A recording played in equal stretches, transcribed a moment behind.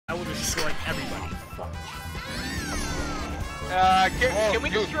destroying everybody. Can we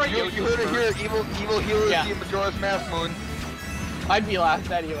destroy Yoshi? You heard it here, evil healer Yeah. the Majora's Mask Moon. I'd be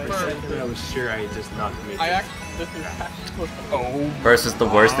last anyway. I was sure I just knocked me. This is actually. Oh. Versus the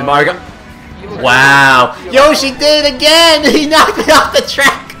worst in Mario. Wow! Yoshi did it again! He knocked me off the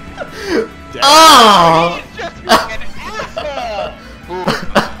track! Oh! He's just an asshole!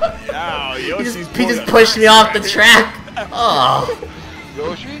 Ow, Yoshi's He just pushed me off the track! Oh!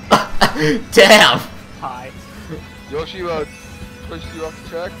 Yoshi? Damn! Hi. Yoshi pushed you off the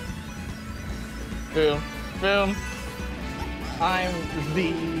track? Boom. Boom. I'm the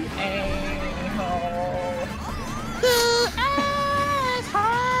a-hole.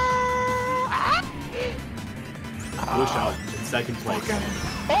 Blue shot in second place.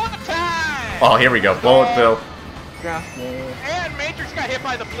 Bullet time! Oh, here we go. Bullet Bill. And Matrix got hit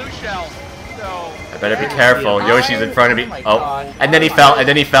by the blue shell. So. I better be careful. Yoshi's in front of me. Oh my Oh, God. and then he fell. And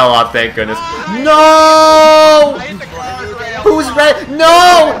then he fell off. Thank goodness. I No! hit the guardrail. Who's red?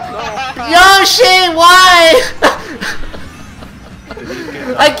 No! Yoshi, why?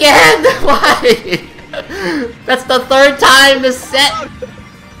 Again, why? That's the third time this set.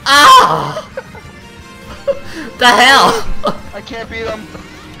 Ah! The hell? I can't beat him.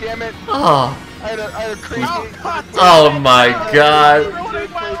 Damn it. Oh. I had a crazy. Oh my God.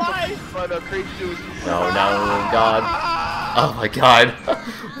 Ruining my life. But crazy dude. No, no, God. Oh my God.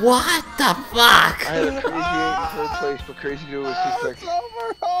 What the fuck? I had a crazy third place, but crazy dude was too sick.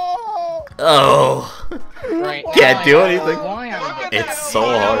 Oh. Right. Can't do anything. Why am I- Look at It's that so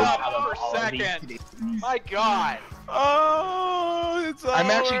hard. up per second. My God. Oh, it's I'm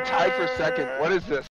actually tied for second. What is this?